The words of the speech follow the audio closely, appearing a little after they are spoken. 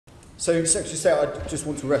So, Secretary of State, I just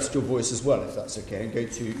want to rest your voice as well, if that's okay, and go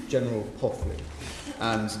to General Poffley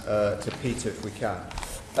and to Peter, if we can.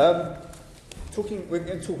 We're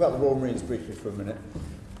going to talk about the Royal Marines briefly for a minute.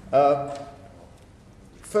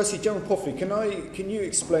 Firstly, General Poffley, can you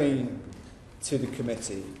explain to the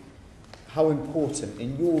committee how important,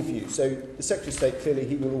 in your view, so the Secretary of State, clearly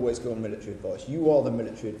he will always go on military advice. You are the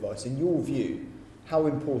military advice. In your view, how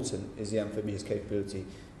important is the amphibious capability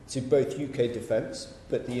to both UK defence,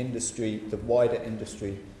 but the industry, the wider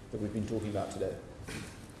industry that we've been talking about today?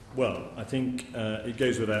 Well, I think it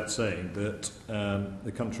goes without saying that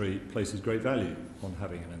the country places great value on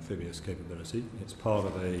having an amphibious capability. It's part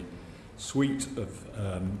of a suite of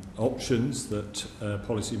options that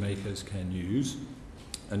policymakers can use,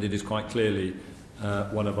 and it is quite clearly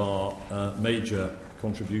one of our major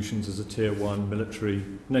contributions as a Tier 1 military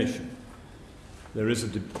nation. There is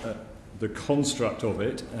the construct of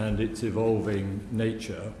it and its evolving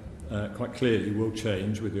nature quite clearly will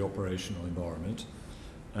change with the operational environment.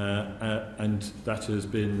 And that has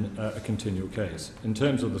been a continual case. In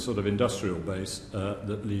terms of the sort of industrial base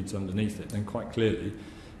that leads underneath it, then quite clearly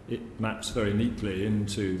it maps very neatly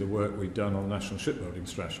into the work we've done on the National Shipbuilding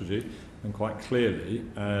Strategy, and quite clearly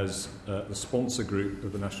as the sponsor group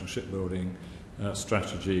of the National Shipbuilding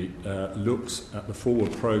Strategy looks at the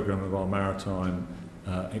forward programme of our maritime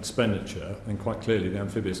expenditure, and quite clearly the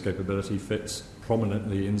amphibious capability fits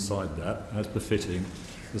prominently inside that as befitting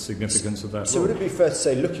the significance of that So role. would it be fair to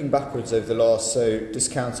say, looking backwards over the last, so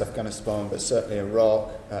discount Afghanistan, but certainly Iraq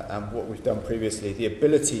and what we've done previously, the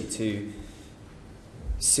ability to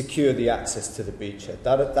secure the access to the beachhead,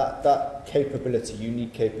 that capability,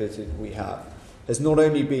 unique capability that we have, has not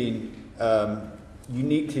only been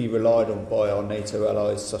uniquely relied on by our NATO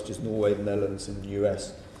allies such as Norway, the Netherlands and the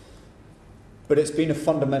US, but it's been a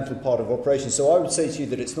fundamental part of operations. So I would say to you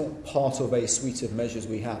that it's not part of a suite of measures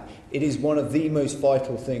we have. It is one of the most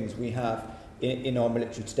vital things we have in our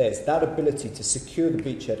military today. It's that ability to secure the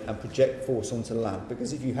beachhead and project force onto the land.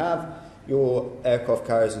 Because if you have your aircraft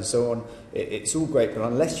carriers and so on, it's all great, but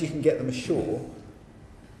unless you can get them ashore,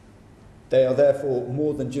 they are therefore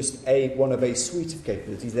more than just one of a suite of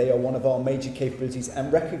capabilities. They are one of our major capabilities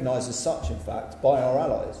and recognised as such, in fact, by our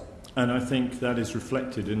allies. And I think that is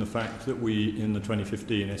reflected in the fact that we, in the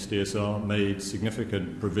 2015 SDSR, made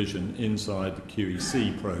significant provision inside the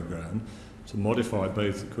QEC programme to modify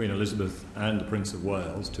both the Queen Elizabeth and the Prince of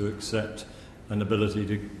Wales to accept an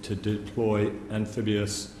ability to deploy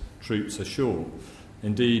amphibious troops ashore.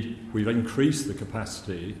 Indeed, we've increased the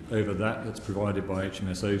capacity over that's provided by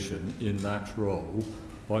HMS Ocean in that role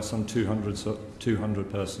by some 200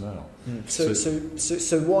 personnel.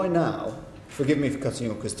 So why now? Forgive me for cutting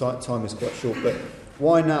you off because time is quite short, but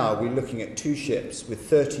why now are we looking at two ships with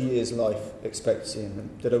 30 years life expectancy in them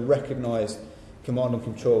that are recognised command and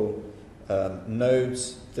control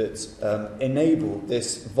nodes that enable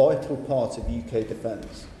this vital part of UK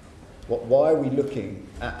defence? Why are we looking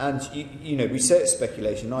at, and we say it's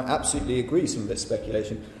speculation. I absolutely agree some of it's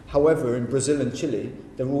speculation. However, in Brazil and Chile,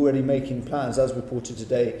 they're already making plans, as reported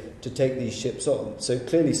today, to take these ships on. So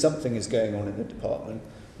clearly something is going on in the department.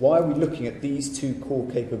 Why are we looking at these two core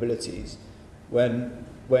capabilities when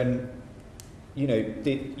you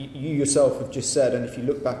yourself have just said, and if you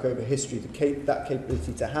look back over history, that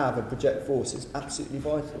capability to have and project force is absolutely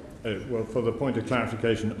vital? Well, for the point of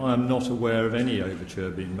clarification, I am not aware of any overture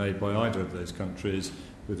being made by either of those countries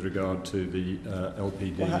with regard to the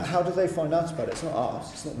LPD. Well, how do they find out about it? It's not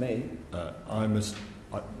us, it's not me.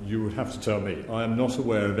 You would have to tell me. I am not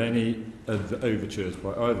aware of any of the overtures by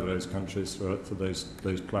either of those countries for those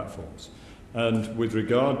platforms. And with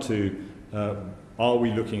regard to are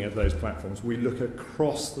we looking at those platforms, we look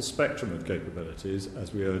across the spectrum of capabilities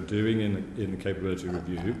as we are doing in the capability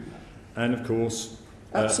review. And of course,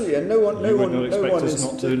 absolutely, and no one is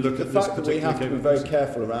not to look the at fact that we have to be very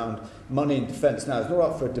careful around money in defence now is not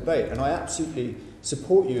up for a debate, and I absolutely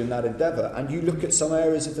support you in that endeavour. And you look at some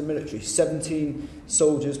areas of the military, 17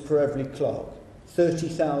 soldiers per every clerk,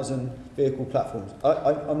 30,000 vehicle platforms.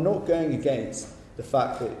 I'm not going against the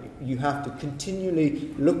fact that you have to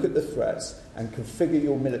continually look at the threats and configure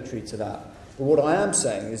your military to that. But what I am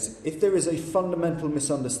saying is, if there is a fundamental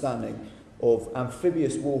misunderstanding of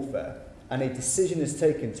amphibious warfare, and a decision is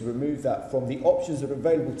taken to remove that from the options that are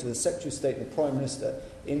available to the Secretary of State and the Prime Minister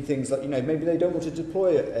in things like, maybe they don't want to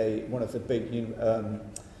deploy one of the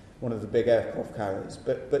big aircraft carriers,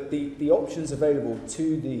 but the options available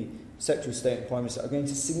to the Secretary of State and Prime Minister are going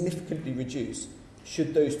to significantly reduce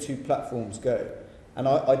should those two platforms go. And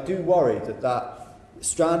I do worry that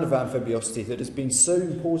strand of amphibiosity that has been so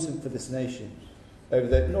important for this nation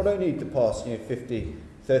over not only the past 50,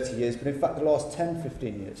 30 years, but in fact the last 10,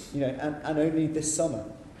 15 years, and only this summer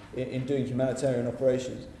in doing humanitarian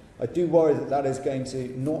operations. I do worry that is going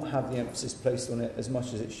to not have the emphasis placed on it as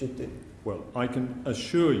much as it should do. Well, I can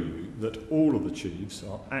assure you that all of the chiefs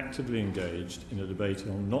are actively engaged in a debate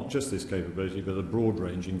on not just this capability, but a broad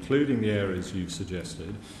range, including the areas you've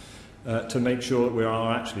suggested, to make sure that we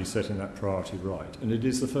are actually setting that priority right. And it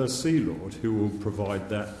is the First Sea Lord who will provide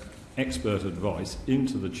that expert advice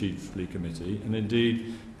into the Chief Fleet Committee, and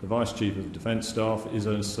indeed the Vice Chief of the Defence Staff is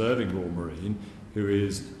a serving Royal Marine who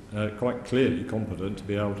is quite clearly competent to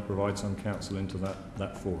be able to provide some counsel into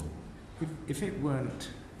that forum. If it weren't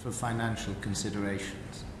for financial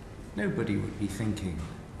considerations, nobody would be thinking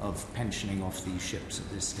of pensioning off these ships at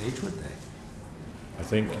this stage, would they? I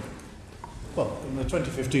think... Well, in the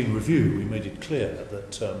 2015 review, we made it clear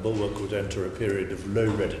that Bulwark would enter a period of low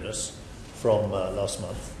readiness from last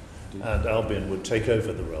month, and Albion would take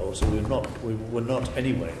over the role, so we were not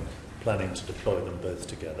anyway planning to deploy them both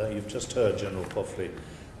together. You've just heard General Poffley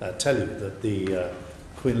tell you that the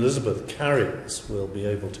Queen Elizabeth carriers will be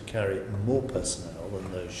able to carry more personnel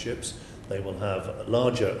than those ships. They will have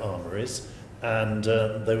larger armories, and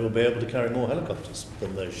they will be able to carry more helicopters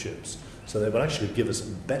than those ships. So they will actually give us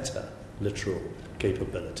better littoral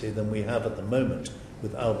capability than we have at the moment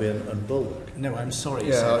with Albion and Bulwark. No, I'm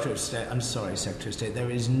sorry, Secretary of State. I'm sorry, Secretary of State.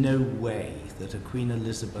 There is no way that a Queen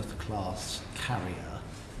Elizabeth class carrier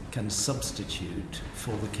can substitute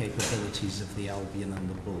for the capabilities of the Albion and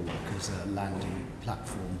the Bulwark as a landing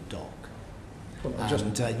platform dock. Well,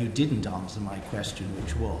 and you didn't answer my question,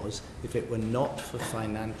 which was, if it were not for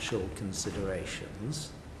financial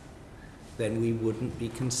considerations, then we wouldn't be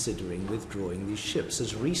considering withdrawing these ships.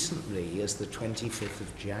 As recently as the 25th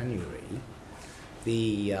of January,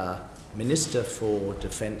 the Minister for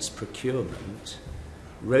Defence Procurement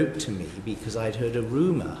wrote to me because I'd heard a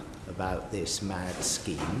rumour about this mad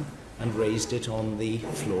scheme and raised it on the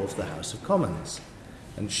floor of the House of Commons.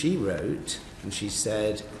 And she wrote, and she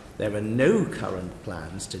said, there are no current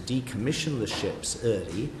plans to decommission the ships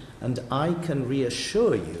early, and I can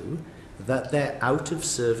reassure you that their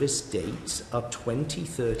out-of-service dates are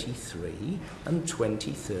 2033 and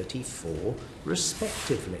 2034,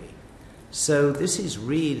 respectively. So this is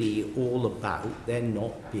really all about there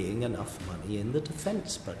not being enough money in the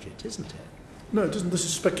defence budget, isn't it? No, it isn't. This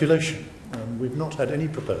is speculation. We've not had any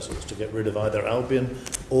proposals to get rid of either Albion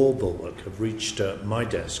or Bulwark have reached my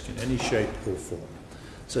desk in any shape or form.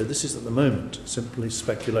 So this is at the moment simply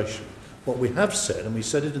speculation. What we have said, and we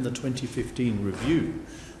said it in the 2015 review,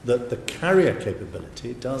 that the carrier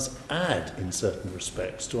capability does add, in certain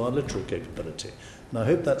respects, to our littoral capability. And I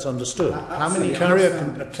hope that's understood. How many a carrier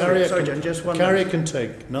can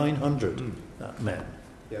take 900 men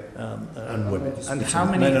and women. And how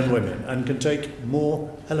many men and women, and can take more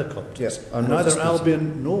helicopters. Yes, and neither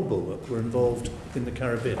Albion nor Bulwark were involved in the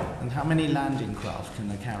Caribbean. And how many landing craft can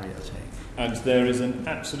a carrier take? And there is an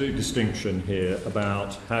absolute distinction here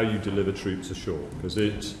about how you deliver troops ashore, because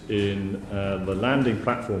it's in the landing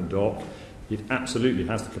platform dock, it absolutely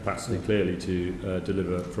has the capacity clearly to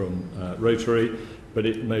deliver from rotary, but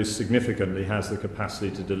it most significantly has the capacity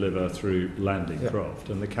to deliver through landing craft,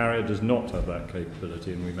 and the carrier does not have that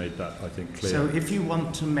capability, and we made that, I think, clear. So if you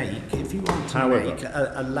want to make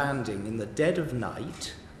a landing in the dead of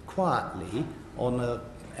night, quietly, on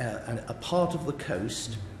a part of the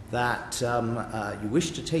coast that you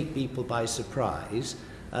wish to take people by surprise,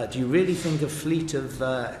 do you really think a fleet of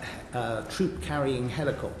troop-carrying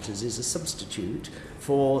helicopters is a substitute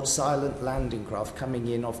for silent landing craft coming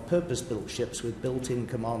in off purpose-built ships with built-in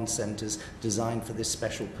command centres designed for this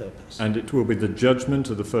special purpose? And it will be the judgment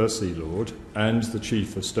of the First Sea Lord and the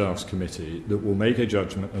Chief of Staff's Committee that will make a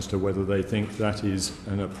judgment as to whether they think that is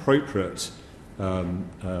an appropriate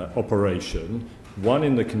operation, one,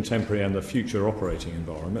 in the contemporary and the future operating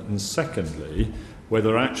environment, and secondly,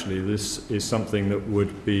 whether actually this is something that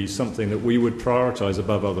would be something that we would prioritise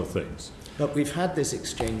above other things. But we've had this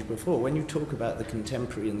exchange before. When you talk about the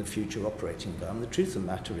contemporary and the future operating environment, the truth of the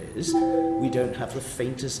matter is we don't have the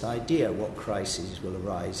faintest idea what crises will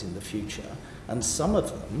arise in the future, and some of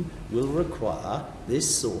them will require this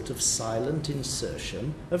sort of silent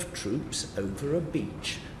insertion of troops over a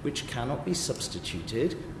beach, which cannot be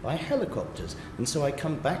substituted by helicopters. And so I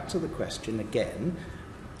come back to the question again.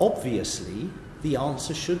 Obviously, the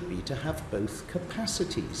answer should be to have both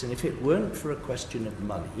capacities. And if it weren't for a question of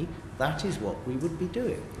money, that is what we would be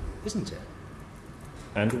doing, isn't it?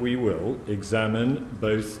 And we will examine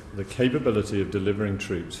both the capability of delivering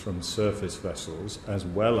troops from surface vessels as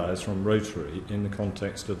well as from rotary in the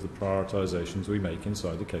context of the prioritisations we make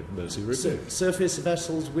inside the capability review. Surface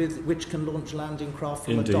vessels which can launch landing craft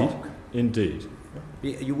from a dock? Indeed.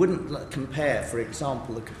 You wouldn't compare, for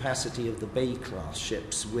example, the capacity of the Bay-class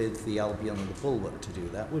ships with the Albion and the Bulwark to do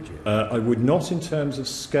that, would you? I would not in terms of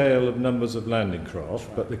scale of numbers of landing craft,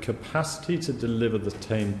 but the capacity to deliver the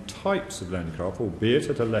same types of landing craft, albeit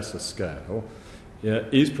at a lesser scale,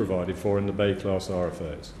 is provided for in the Bay-class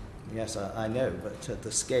RFAs. Yes, I know, but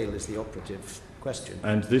the scale is the operative question.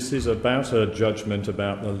 And this is about a judgment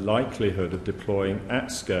about the likelihood of deploying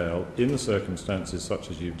at scale in the circumstances such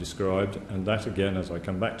as you've described, and that again, as I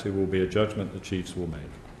come back to, will be a judgment the chiefs will make.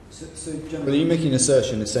 So General, are you making an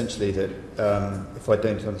assertion essentially that, if I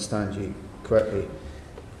don't understand you correctly,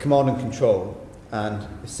 command and control and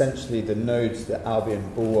essentially the nodes that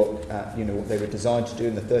Albion, Bulwark, what they were designed to do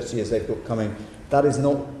in the 30 years they've got coming, that is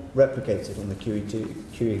not replicated on the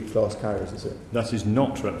QE class carriers, is it? That is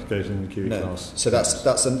not replicated in the QE No. class. So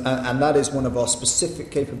and that is one of our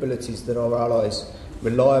specific capabilities that our allies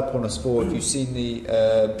rely upon us for. If you've seen the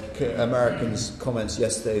Americans' comments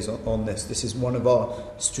yesterday on this, this is one of our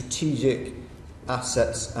strategic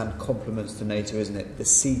assets and complements to NATO, isn't it? The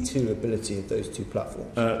C2 ability of those two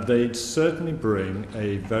platforms. They'd certainly bring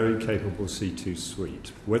a very capable C2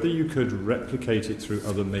 suite. Whether you could replicate it through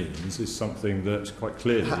other means is something that quite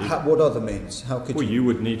clearly... What other means? How could you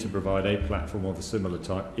would need to provide a platform of a similar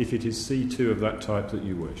type if it is C2 of that type that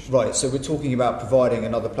you wish. Right, so we're talking about providing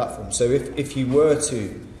another platform. So if you were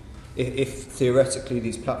to... If theoretically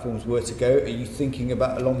these platforms were to go, are you thinking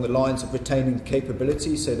about along the lines of retaining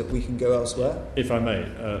capability so that we can go elsewhere? If I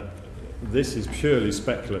may, this is purely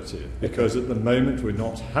speculative because at the moment we're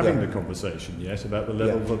not having the conversation yet about the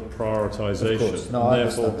level of prioritisation. Of course. No, I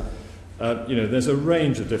understand that. There's a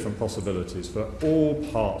range of different possibilities for all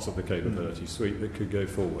parts of the capability suite that could go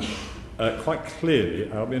forward. Quite clearly,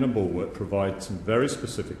 Albion and Bulwark provide some very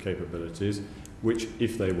specific capabilities which,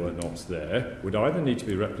 if they were not there, would either need to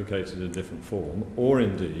be replicated in a different form, or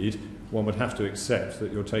indeed, one would have to accept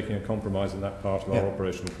that you're taking a compromise in that part of our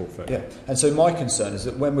operational portfolio. Yeah, and so my concern is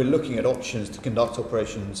that when we're looking at options to conduct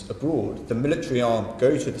operations abroad, the military arm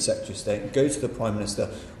go to the Secretary of State, go to the Prime Minister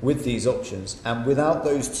with these options, and without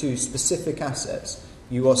those two specific assets,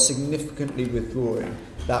 you are significantly withdrawing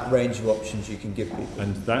that range of options you can give people.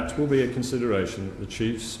 And that will be a consideration that the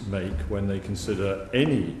chiefs make when they consider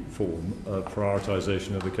any form of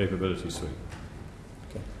prioritisation of the capability suite.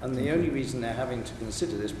 Okay. And the only reason they're having to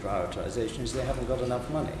consider this prioritisation is they haven't got enough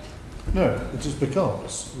money. No, it is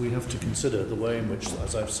because we have to consider the way in which,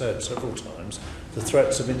 as I've said several times, the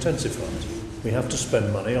threats have intensified. We have to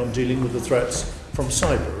spend money on dealing with the threats from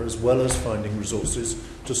cyber as well as finding resources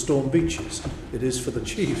to storm beaches. It is for the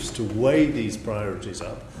chiefs to weigh these priorities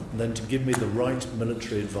up and then to give me the right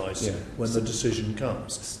military advice when the decision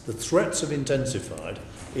comes. The threats have intensified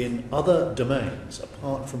in other domains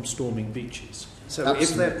apart from storming beaches. So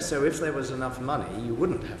if there was enough money, you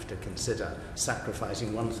wouldn't have to consider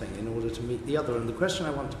sacrificing one thing in order to meet the other. And the question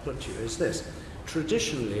I want to put to you is this.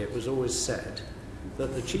 Traditionally, it was always said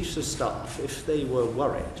that the chiefs of staff, if they were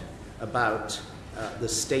worried about the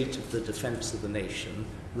state of the defence of the nation,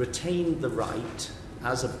 retained the right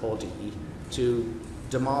as a body to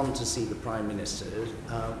demand to see the Prime Minister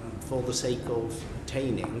for the sake of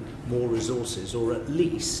obtaining more resources, or at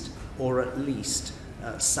least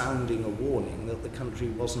sounding a warning that the country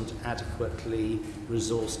wasn't adequately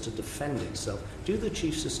resourced to defend itself. Do the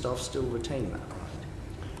Chiefs of Staff still retain that right?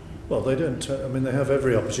 Well, they don't. They have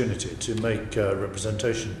every opportunity to make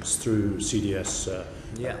representations through CDS to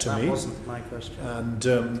me. That wasn't my question. And,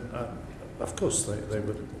 of course, they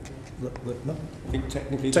would... No. I think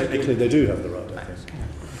Technically, they do have the right, I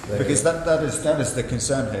think. Because that is the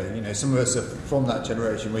concern here. Some of us are from that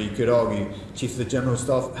generation where you could argue Chief of the General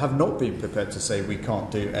Staff have not been prepared to say we can't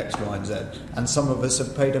do X, Y and Z. And some of us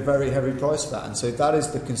have paid a very heavy price for that. And so that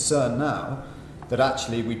is the concern now, that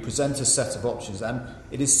actually we present a set of options. And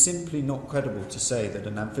it is simply not credible to say that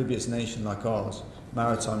an amphibious nation like ours,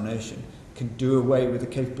 maritime nation, can do away with the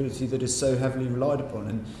capability that is so heavily relied upon.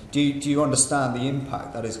 And do you understand the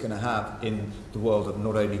impact that is going to have in the world of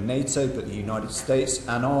not only NATO but the United States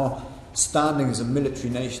and our standing as a military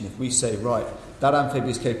nation if we say, right, that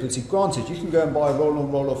amphibious capability, granted, you can go and buy a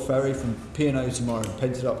roll-on, roll-off ferry from P&O tomorrow and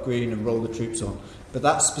paint it up green and roll the troops on, but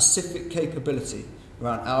that specific capability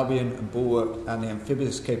around Albion and Bulwark and the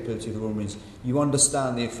amphibious capability of the Royal Marines, you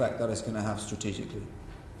understand the effect that is going to have strategically.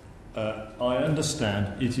 I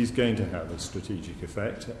understand it is going to have a strategic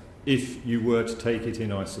effect if you were to take it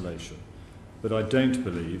in isolation. But I don't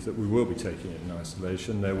believe that we will be taking it in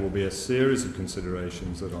isolation. There will be a series of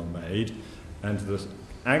considerations that are made, and the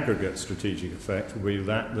aggregate strategic effect will be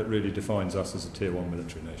that really defines us as a Tier 1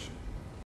 military nation.